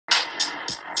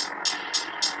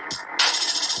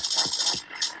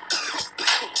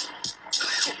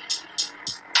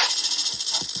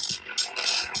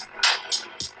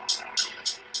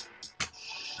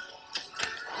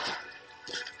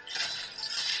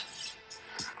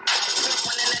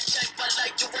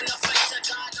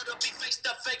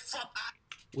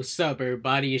What's up,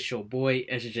 everybody? It's your boy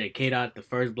SJ K. Dot, the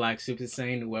first Black Super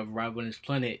Saiyan who ever arrived on this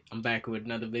planet. I'm back with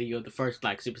another video of the first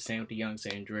Black Super Saiyan with the Young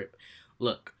Saiyan drip.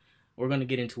 Look, we're gonna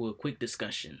get into a quick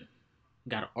discussion.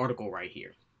 Got an article right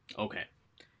here. Okay,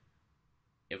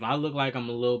 if I look like I'm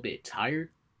a little bit tired,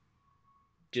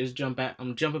 just jump back.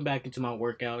 I'm jumping back into my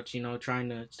workouts.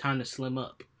 It's time to slim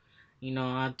up.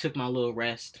 I took my little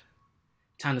rest.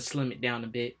 Time to slim it down a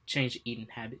bit, change the eating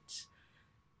habits.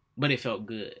 But it felt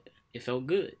good. It felt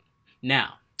good.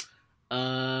 Now,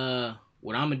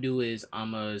 what I'm gonna do is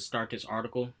I'm gonna start this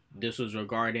article. This was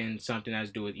regarding something that's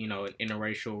to do with an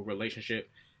interracial relationship.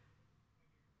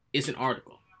 It's an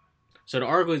article. So the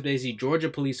article is basically Georgia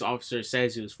police officer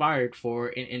says he was fired for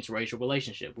an interracial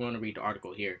relationship. We're gonna read the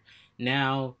article here.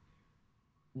 Now,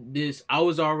 this I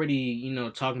was already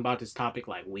talking about this topic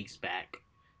like weeks back,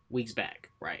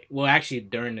 right? Well, actually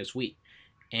during this week,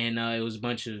 and it was a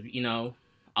bunch of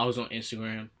I was on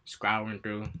Instagram scrolling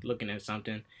through, looking at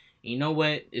something. You know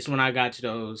what? It's when I got to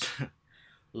those.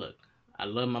 Look, I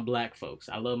love my black folks.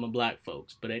 I love my black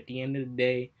folks. But at the end of the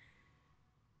day,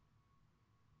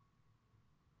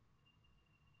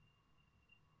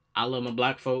 I love my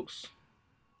black folks.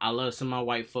 I love some of my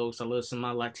white folks. I love some of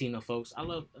my Latino folks.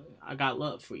 I got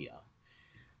love for y'all.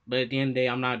 But at the end of the day,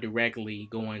 I'm not directly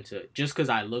going to, just because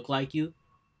I look like you,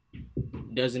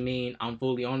 doesn't mean I'm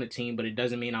fully on the team, but it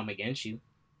doesn't mean I'm against you.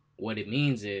 What it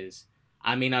means is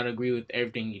I may not agree with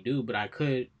everything you do, but I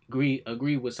could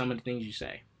agree with some of the things you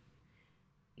say.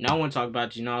 Now I want to talk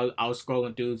about, I was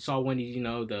scrolling through, saw one of these,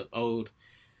 the old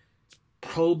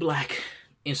pro-black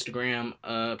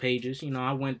Instagram pages.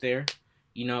 I went there.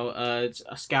 It's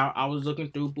a scout. I was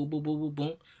looking through, boom, boom, boom, boom,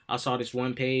 boom. I saw this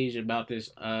one page about this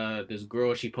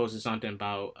girl. She posted something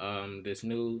about this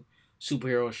new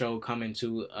superhero show coming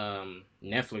to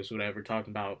Netflix, whatever,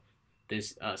 talking about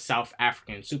this South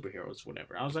African superheroes,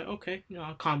 whatever. I was like, okay,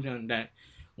 I'll comment on that.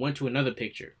 Went to another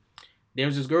picture.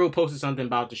 There's this girl who posted something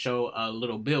about the show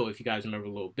Little Bill, if you guys remember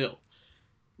Little Bill.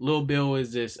 Little Bill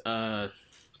is this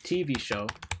TV show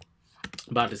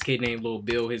about this kid named Little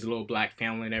Bill, his little black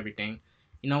family and everything.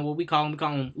 You know what we call him? We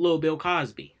call him Little Bill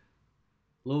Cosby.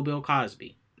 Little Bill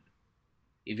Cosby.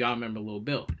 If y'all remember Little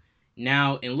Bill.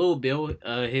 Now, in Little Bill,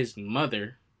 his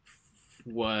mother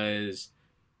was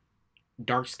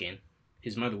dark skinned.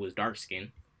 His mother was dark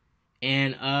skinned.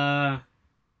 And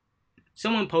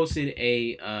someone posted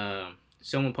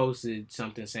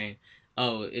something saying,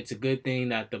 "Oh, it's a good thing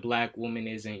that the black woman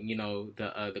isn't,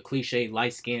 the cliche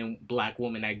light skinned black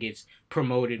woman that gets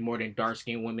promoted more than dark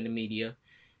skinned women in media."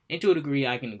 And to a degree,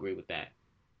 I can agree with that.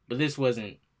 But this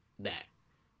wasn't that.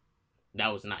 That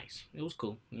was nice. It was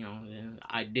cool.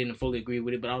 I didn't fully agree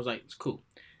with it, but I was like, it's cool.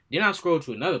 Then I scrolled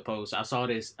to another post. I saw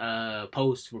this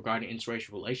post regarding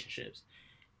interracial relationships.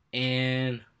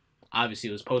 And obviously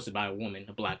it was posted by a woman,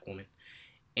 a black woman.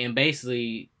 And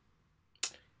basically,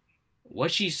 what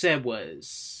she said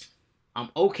was, I'm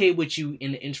okay with you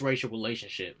in an interracial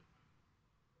relationship.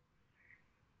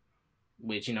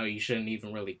 Which, you shouldn't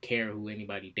even really care who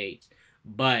anybody dates.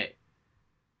 But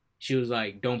she was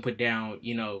like, don't put down,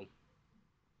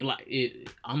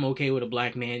 I'm okay with a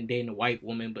black man dating a white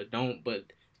woman, but don't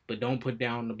put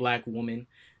down the black woman,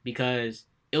 because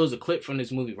it was a clip from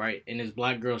this movie, right? And this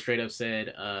black girl straight up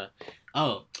said,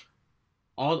 "Oh,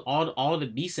 all the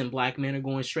decent black men are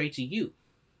going straight to you,"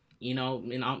 And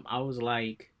I was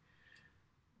like,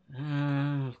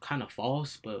 kind of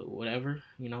false, but whatever,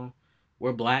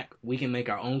 We're black. We can make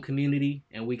our own community,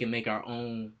 and we can make our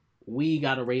own. We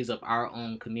gotta raise up our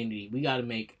own community. We gotta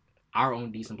make our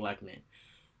own decent black men.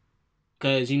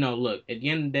 Because, look, at the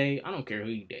end of the day, I don't care who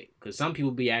you date. Because some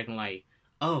people be acting like,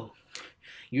 oh,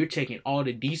 you're taking all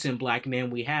the decent black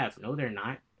men we have. No, they're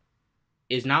not.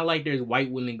 It's not like there's white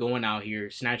women going out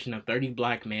here snatching up 30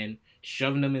 black men,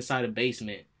 shoving them inside a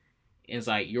basement. And it's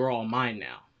like, you're all mine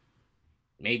now.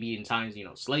 Maybe in times,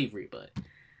 slavery, but,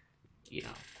 yeah.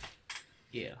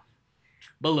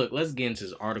 But look, let's get into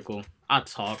this article. I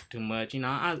talk too much.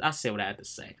 I say what I had to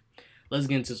say. Let's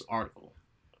get into this article.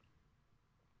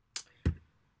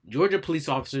 Georgia police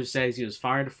officer says he was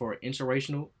fired for an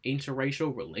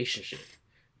interracial relationship.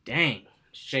 Dang,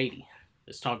 shady.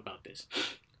 Let's talk about this.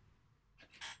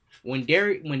 When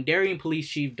Darien Police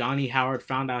Chief Donnie Howard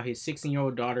found out his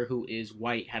 16-year-old daughter, who is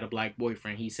white, had a black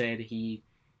boyfriend, he said he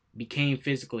became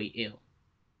physically ill.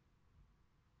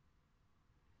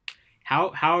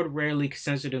 Howard rarely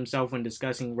censored himself when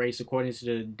discussing race, according to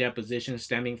the deposition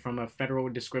stemming from a federal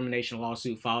discrimination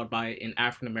lawsuit filed by an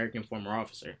African-American former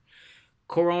officer.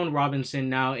 Coron Robinson,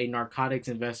 now a narcotics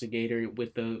investigator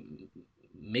with the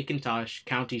McIntosh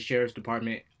County Sheriff's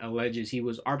Department, alleges he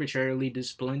was arbitrarily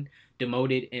disciplined,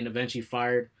 demoted, and eventually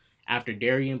fired after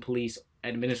Darien police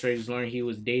administrators learned he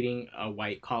was dating a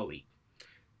white colleague.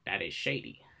 That is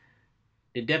shady.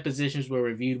 The depositions were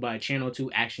reviewed by Channel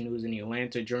 2 Action News and the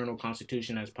Atlanta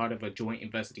Journal-Constitution as part of a joint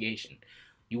investigation.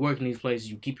 You work in these places,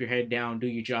 you keep your head down, do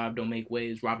your job, don't make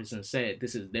waves, Robinson said.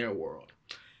 This is their world.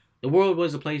 The world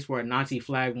was a place where a Nazi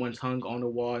flag once hung on the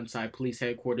wall inside police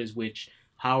headquarters, which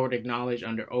Howard acknowledged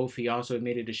under oath. He also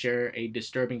admitted to share a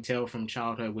disturbing tale from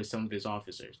childhood with some of his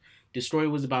officers. The story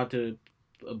was about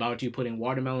you putting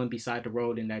watermelon beside the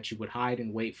road and that you would hide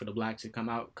and wait for the blacks to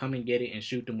come and get it, and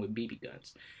shoot them with BB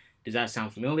guns. Does that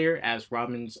sound familiar? Asked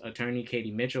Robin's attorney, Katie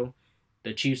Mitchell.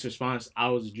 The chief's response, I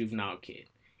was a juvenile kid.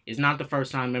 It's not the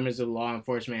first time members of law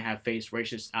enforcement have faced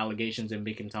racist allegations in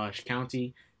McIntosh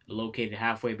County, located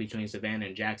halfway between Savannah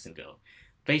and Jacksonville.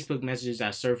 Facebook messages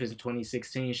that surfaced in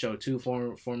 2016 showed two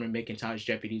former McIntosh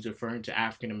deputies referring to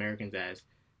African Americans as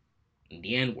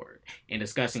the N-word and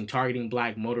discussing targeting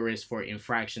black motorists for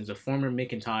infractions. A former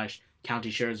McIntosh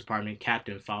County Sheriff's Department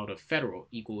captain filed a federal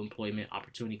Equal Employment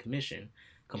Opportunity Commission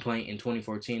complaint in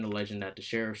 2014 alleging that the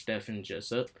sheriff, Stephen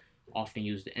Jessup, often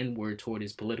used the N-word toward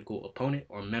his political opponent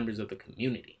or members of the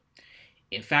community.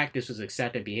 In fact, this was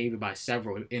accepted behavior by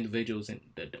several individuals in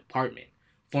the department.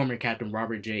 Former Captain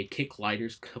Robert J.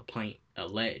 Kicklighter's complaint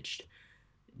alleged.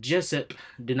 Jessup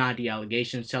denied the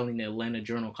allegations, telling the Atlanta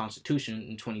Journal-Constitution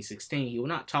in 2016 he will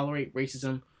not tolerate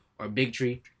racism or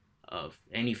bigotry of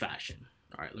any fashion.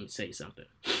 All right, let me say something.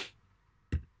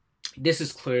 This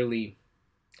is clearly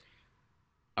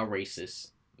a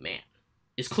racist man.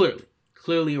 It's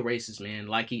clearly a racist man.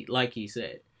 Like he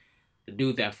said, the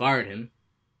dude that fired him,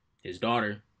 his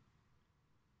daughter,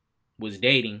 was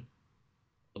dating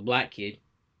a black kid.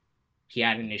 He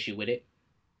had an issue with it.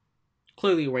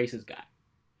 Clearly a racist guy.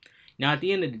 Now, at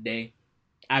the end of the day,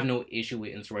 I have no issue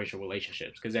with interracial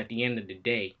relationships, because at the end of the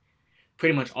day,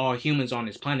 pretty much all humans on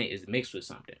this planet is mixed with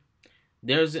something.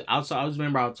 I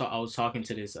was talking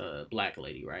to this black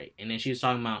lady, right? And then she was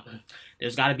talking about,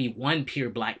 there's got to be one pure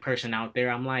black person out there.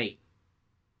 I'm like,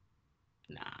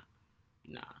 nah.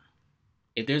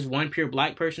 If there's one pure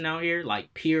black person out here,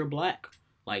 like pure black,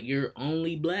 like you're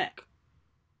only black,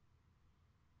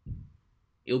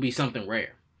 it'll be something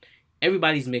rare.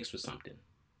 Everybody's mixed with something.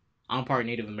 I'm part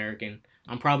Native American.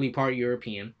 I'm probably part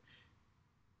European.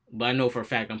 But I know for a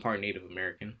fact I'm part Native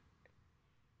American.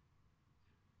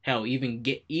 Hell,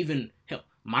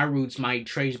 my roots might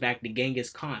trace back to Genghis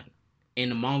Khan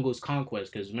and the Mongols'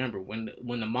 conquest. Because remember,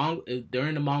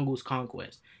 during the Mongols'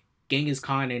 conquest, Genghis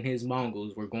Khan and his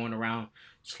Mongols were going around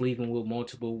sleeping with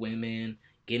multiple women,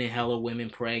 getting hella women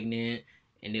pregnant,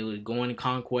 and they were going and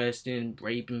conquesting,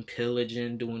 raping,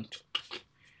 pillaging, doing.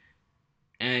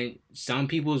 And some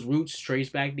people's roots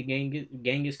trace back to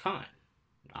Genghis Khan.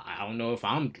 I don't know if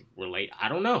I'm related. I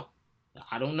don't know.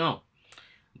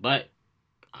 But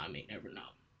I may never know.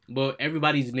 But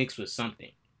everybody's mixed with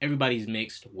something. Everybody's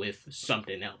mixed with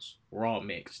something else. We're all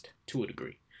mixed to a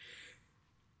degree.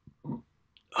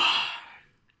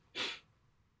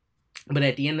 But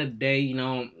at the end of the day,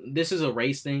 this is a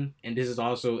race thing, and this is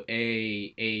also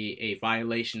a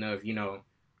violation of,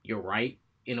 your right.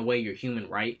 In a way, your human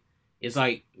right. It's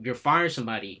like you're firing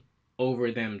somebody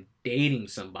over them dating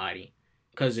somebody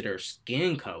because of their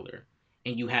skin color,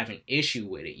 and you have an issue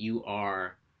with it. You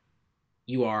are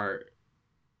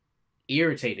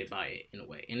irritated by it in a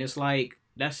way, and it's like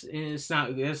that's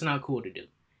not cool to do.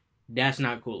 That's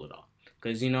not cool at all.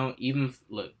 Because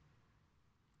look,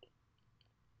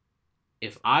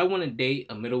 if I want to date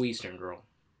a Middle Eastern girl,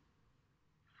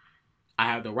 I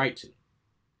have the right to,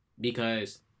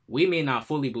 because we may not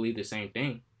fully believe the same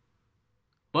thing.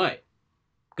 But,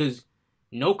 because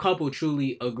no couple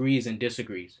truly agrees and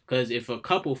disagrees. Because if a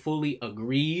couple fully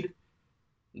agreed,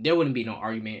 there wouldn't be no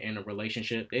argument in a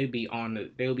relationship. They'll be on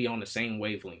the same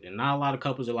wavelength. And not a lot of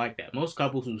couples are like that. Most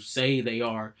couples who say they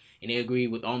are and they agree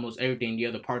with almost everything the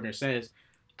other partner says,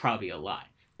 probably a lie.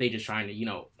 They just trying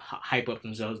to, hype up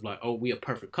themselves like, oh, we a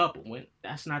perfect couple. When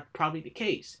that's not probably the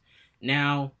case.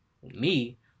 Now,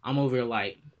 me, I'm over here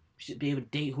like, you should be able to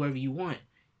date whoever you want.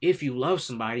 If you love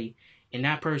somebody, and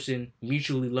that person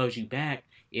mutually loves you back,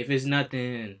 if it's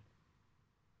nothing,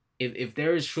 if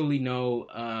there is truly no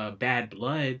bad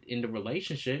blood in the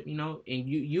relationship, and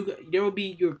there will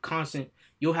be your constant,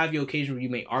 you'll have your occasion where you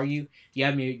may argue, you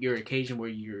have your occasion where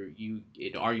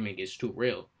the argument gets too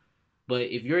real. But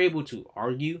if you're able to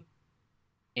argue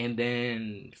and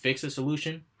then fix a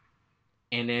solution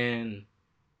and then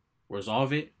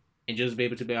resolve it and just be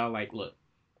able to be all like, look,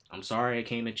 I'm sorry I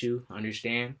came at you, I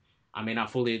understand. I may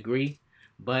not fully agree,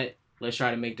 but let's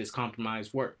try to make this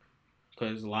compromise work.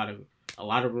 Because a lot A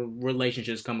lot of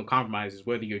relationships come with compromises.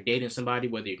 Whether you're dating somebody,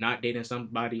 whether you're not dating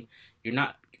somebody, you're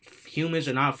not humans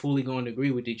are not fully going to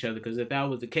agree with each other. Because if that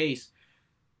was the case,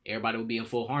 everybody would be in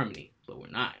full harmony. But we're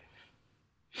not.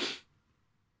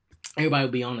 Everybody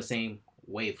would be on the same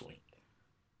wavelength.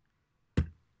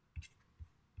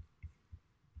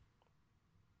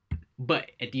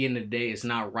 But at the end of the day, it's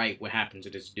not right what happened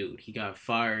to this dude. He got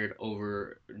fired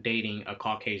over dating a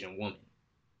Caucasian woman.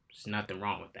 There's nothing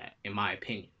wrong with that, in my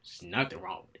opinion. There's nothing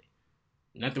wrong with it.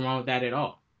 Nothing wrong with that at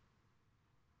all.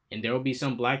 And there will be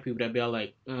some black people that be all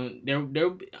like, there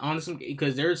on some,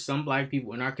 because there's some black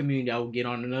people in our community that will get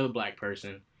on another black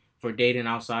person for dating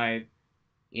outside,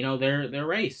 their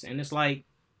race. And it's like,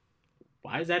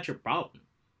 why is that your problem?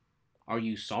 Are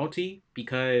you salty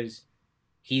because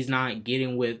he's not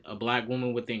getting with a black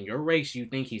woman within your race? You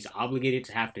think he's obligated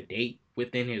to have to date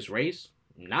within his race?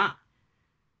 Nah.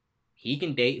 He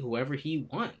can date whoever he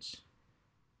wants.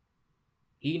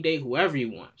 He can date whoever he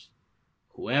wants.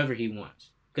 Whoever he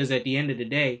wants. Because at the end of the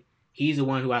day, he's the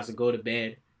one who has to go to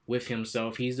bed with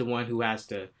himself. He's the one who has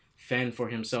to fend for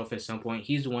himself at some point.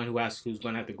 He's the one who's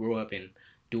going to have to grow up and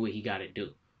do what he got to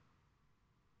do.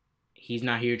 He's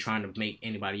not here trying to make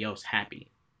anybody else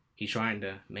happy. He's trying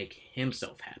to make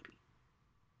himself happy.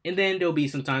 And then there'll be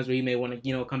some times where he may want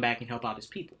to, come back and help out his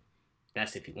people.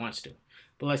 That's if he wants to.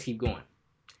 But let's keep going.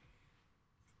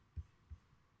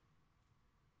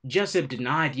 Jessup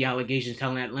denied the allegations,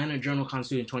 telling Atlanta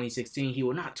Journal-Constitution in 2016 he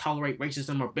will not tolerate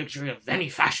racism or bigotry of any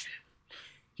fashion.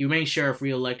 He remained sheriff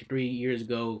re-elected 3 years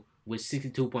ago with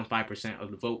 62.5%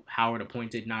 of the vote. Howard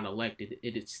appointed, not elected.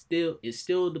 It is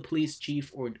still the police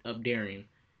chief of Darien,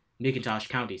 McIntosh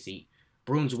County seat.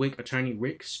 Brunswick attorney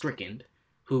Rick Strickland,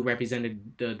 who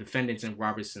represented the defendants in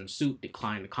Robinson's suit,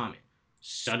 declined to comment.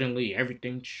 Suddenly,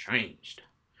 everything changed.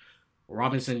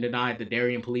 Robinson denied the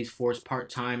Darien police force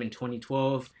part-time in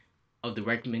 2012 of the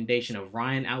recommendation of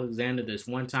Ryan Alexander, this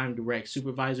one-time direct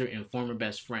supervisor and former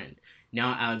best friend.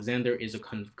 Now Alexander is a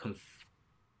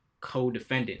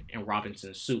co-defendant in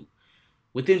Robinson's suit.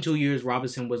 Within 2 years,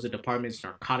 Robinson was the department's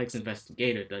narcotics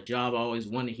investigator, the job I always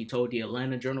wanted, he told the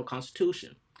Atlanta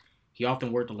Journal-Constitution. He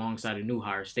often worked alongside a new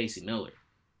hire, Stacy Miller.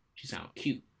 She sounded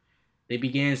cute. They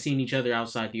began seeing each other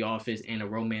outside the office and a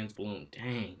romance bloomed.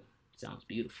 Dang, sounds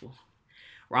beautiful.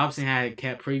 Robinson had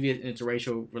kept previous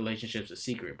interracial relationships a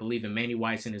secret, believing many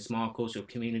whites in his small coastal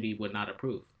community would not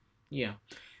approve. Yeah.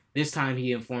 This time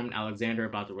he informed Alexander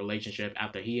about the relationship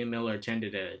after he and Miller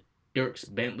attended a Dierks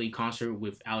Bentley concert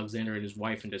with Alexander and his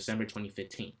wife in December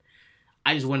 2015.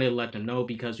 I just wanted to let them know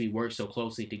because we worked so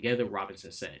closely together,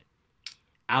 Robinson said.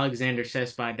 Alexander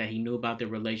testified that he knew about their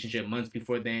relationship months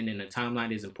before then, and the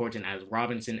timeline is important as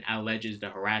Robinson alleges the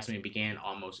harassment began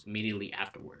almost immediately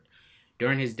afterward.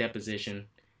 During his deposition,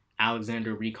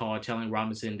 Alexander recalled telling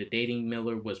Robinson that dating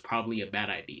Miller was probably a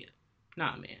bad idea.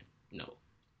 Nah, man, no.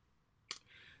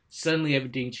 Suddenly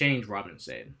everything changed, Robinson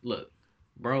said. Look,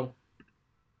 bro,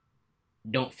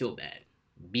 don't feel bad.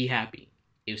 Be happy.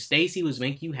 If Stacy was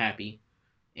making you happy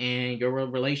and your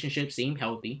relationship seemed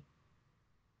healthy,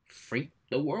 freak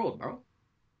the world, bro.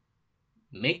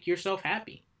 Make yourself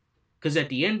happy. Because at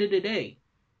the end of the day,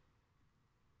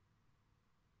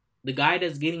 the guy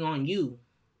that's getting on you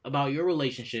about your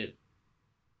relationship,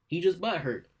 he just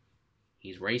butthurt.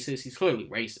 He's racist. He's clearly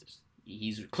racist.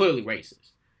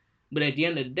 But at the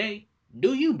end of the day,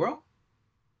 do you, bro?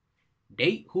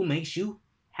 Date who makes you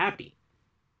happy.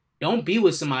 Don't be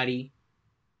with somebody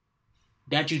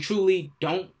that you truly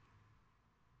don't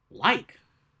like.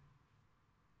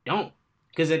 Don't.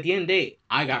 Because at the end of the day,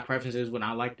 I got preferences when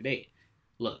I like to date.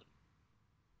 Look,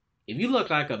 if you look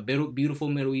like a beautiful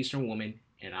Middle Eastern woman,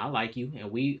 and I like you,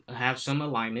 and we have some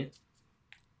alignment,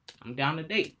 I'm down to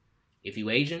date. If you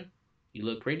Asian, you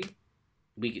look pretty,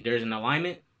 there's an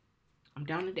alignment, I'm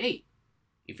down to date.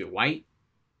 If you're white,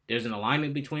 there's an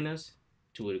alignment between us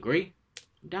to a degree,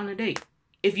 I'm down to date.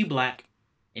 If you black,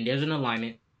 and there's an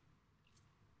alignment,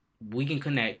 we can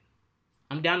connect,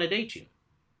 I'm down to date you.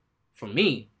 For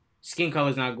me, skin color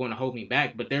is not going to hold me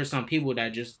back, but there's some people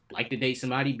that just like to date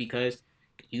somebody because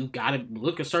you gotta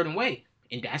look a certain way.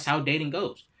 And that's how dating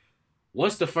goes.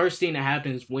 What's the first thing that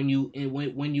happens when you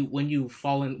not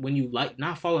fall in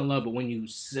love, but when you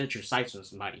set your sights on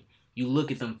somebody? You look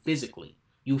at them physically.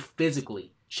 You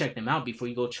physically check them out before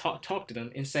you go talk to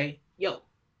them and say, "Yo,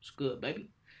 it's good,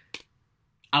 baby."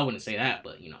 I wouldn't say that,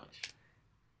 but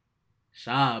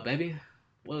 "Sha, baby,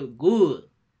 well, good."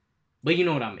 But you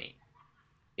know what I mean.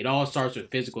 It all starts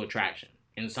with physical attraction,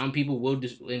 and some people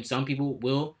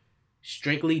will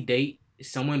strictly date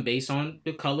someone based on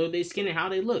the color of their skin and how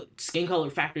they look. Skin color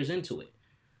factors into it.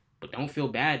 But don't feel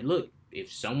bad. Look,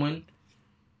 if someone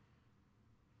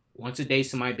Want to date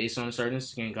somebody based on a certain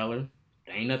skin color,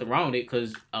 there ain't nothing wrong with it,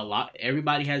 because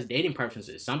everybody has dating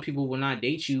preferences. Some people will not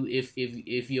date you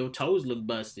if your toes look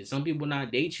busted. Some people will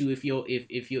not date you if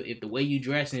the way you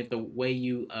dress and if the way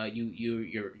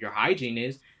your hygiene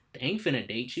is. They ain't finna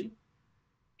date you.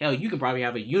 Hell, you can probably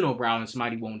have a unibrow and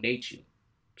somebody won't date you.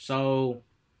 So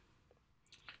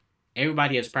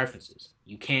everybody has preferences.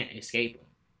 You can't escape them.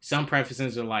 Some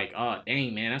preferences are like, oh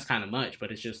dang man, that's kind of much,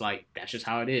 but it's just like that's just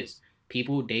how it is.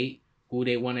 People date who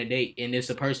they want to date, and it's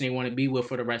the person they want to be with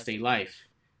for the rest of their life.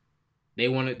 They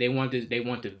want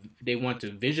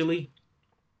to visually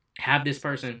have this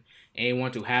person, and they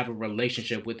want to have a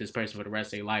relationship with this person for the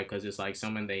rest of their life, because it's like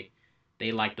someone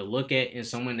they like to look at and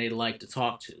someone they like to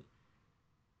talk to.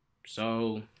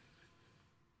 So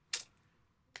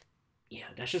yeah,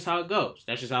 that's just how it goes.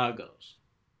 That's just how it goes.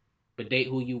 But date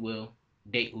who you will,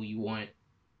 date who you want,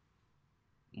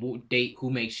 date who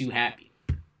makes you happy.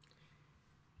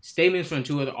 Statements from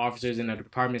two other officers in the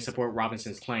department support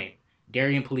Robinson's claim.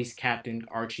 Darien Police Captain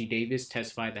Archie Davis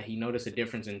testified that he noticed a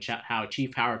difference in how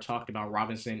Chief Howard talked about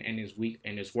Robinson and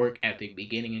his work ethic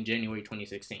beginning in January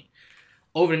 2016.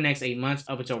 Over the next 8 months,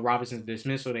 up until Robinson's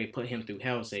dismissal, they put him through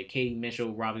hell, said Katie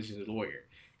Mitchell, Robinson's lawyer.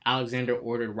 Alexander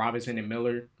ordered Robinson and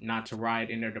Miller not to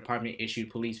ride in their department-issued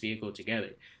police vehicle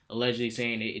together, allegedly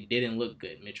saying it didn't look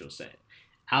good, Mitchell said.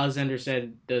 Alexander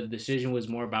said the decision was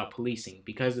more about policing.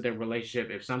 Because of their relationship,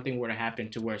 if something were to happen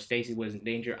to where Stacy was in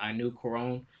danger, I knew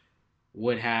Corone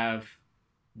would have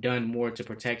done more to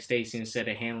protect Stacy instead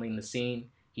of handling the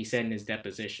scene, he said in his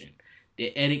deposition.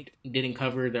 The edict didn't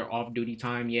cover their off-duty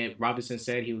time yet. Robinson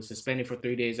said he was suspended for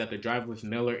 3 days after driving with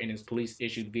Miller in his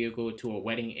police-issued vehicle to a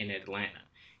wedding in Atlanta.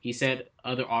 He said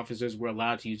other officers were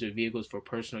allowed to use their vehicles for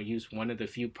personal use, one of the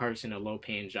few perks in a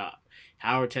low-paying job.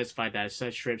 Howard testified that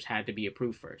such trips had to be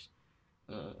approved first.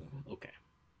 Okay.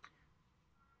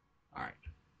 All right.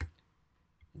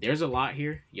 There's a lot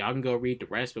here. Y'all can go read the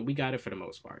rest, but we got it for the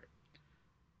most part.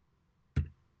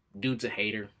 Dude's a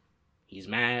hater. He's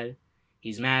mad.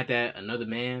 He's mad that another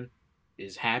man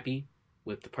is happy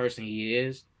with the person he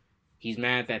is. He's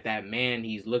mad that that man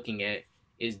he's looking at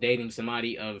is dating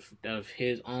somebody of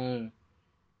his own,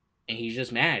 and he's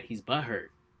just mad. He's butthurt.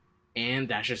 And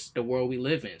that's just the world we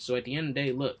live in. So at the end of the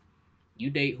day, look, you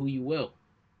date who you will.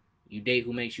 You date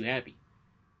who makes you happy.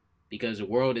 Because the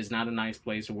world is not a nice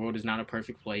place. The world is not a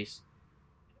perfect place.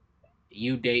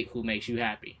 You date who makes you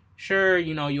happy. Sure,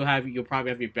 you know, you'll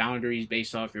probably have your boundaries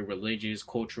based off your religious,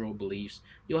 cultural beliefs.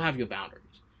 You'll have your boundaries.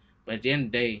 But at the end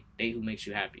of the day, date who makes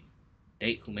you happy.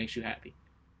 Date who makes you happy.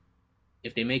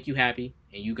 If they make you happy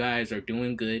and you guys are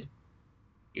doing good,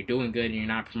 you're doing good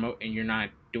and you're not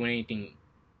doing anything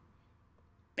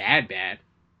bad,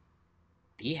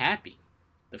 be happy.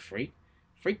 The freak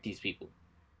these people.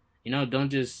 You know, don't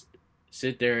just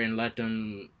sit there and let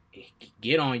them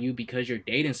get on you because you're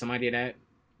dating somebody that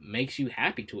makes you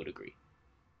happy to a degree.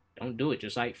 Don't do it.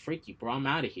 Just like, freak you, bro. I'm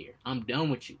out of here. I'm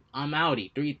done with you. I'm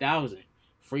outie. 3,000.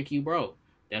 Freak you, bro.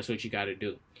 That's what you got to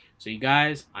do. So you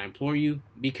guys, I implore you,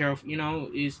 be careful. You know,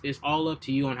 it's all up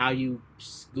to you on how you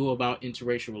go about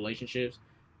interracial relationships.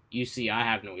 You see, I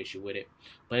have no issue with it.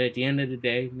 But at the end of the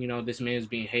day, you know, this man is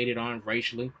being hated on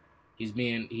racially. He's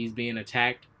being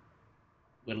attacked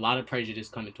with a lot of prejudice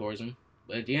coming towards him.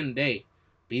 But at the end of the day,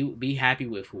 be happy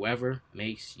with whoever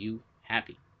makes you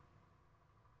happy.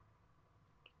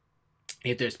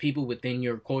 If there's people within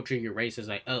your culture, your race is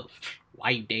like, oh,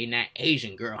 why you dating that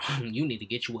Asian girl? You need to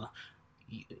get you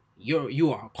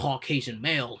are a Caucasian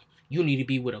male. You need to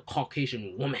be with a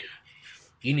Caucasian woman.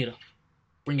 You need to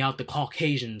bring out the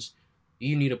Caucasians.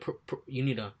 You need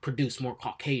to produce more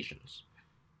Caucasians.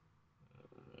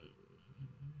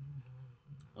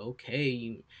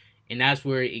 Okay, and that's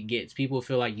where it gets. People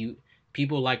feel like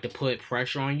people like to put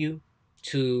pressure on you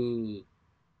to,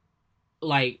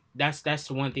 like, that's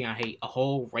the one thing I hate. A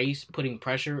whole race putting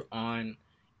pressure on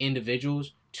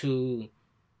individuals to,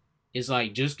 it's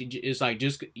like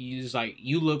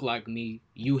you look like me,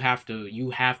 you have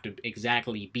to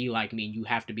exactly be like me, you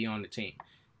have to be on the team.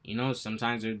 You know,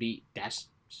 sometimes that's the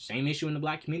same issue in the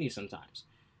black community. Sometimes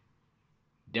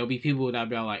there'll be people that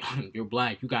be like, you're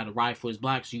black, you gotta ride for his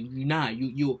blacks. You not.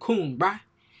 You a coon, bruh.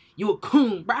 You a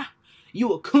coon, bruh.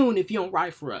 You a coon if you don't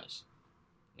ride for us.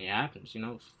 It happens, you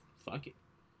know. Fuck it.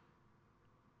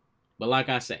 But like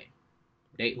I say,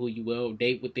 date who you will,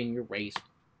 date within your race.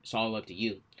 It's all up to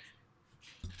you.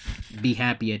 Be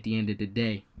happy at the end of the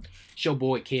day. It's your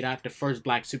boy Kid Out, the first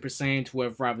Black Super Saiyan to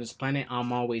ever arrive on this planet.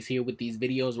 I'm always here with these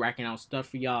videos, racking out stuff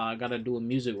for y'all. I gotta do a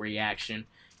music reaction.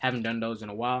 Haven't done those in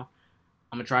a while.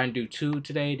 I'm gonna try and do 2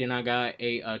 today. Then I got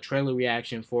a trailer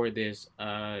reaction for this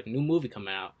new movie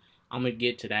coming out I'm gonna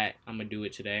get to that. I'm gonna do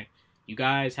it today. You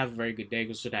guys have a very good day.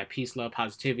 Go to that peace, love,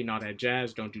 positivity, and all that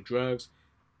jazz. Don't do drugs.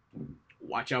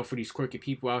 Watch out for these crooked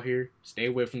people out here. Stay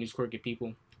away from these crooked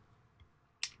people.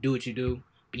 Do what you do.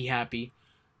 Be happy.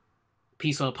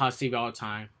 Peace, love, positivity all the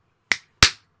time.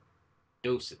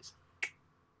 Deuces.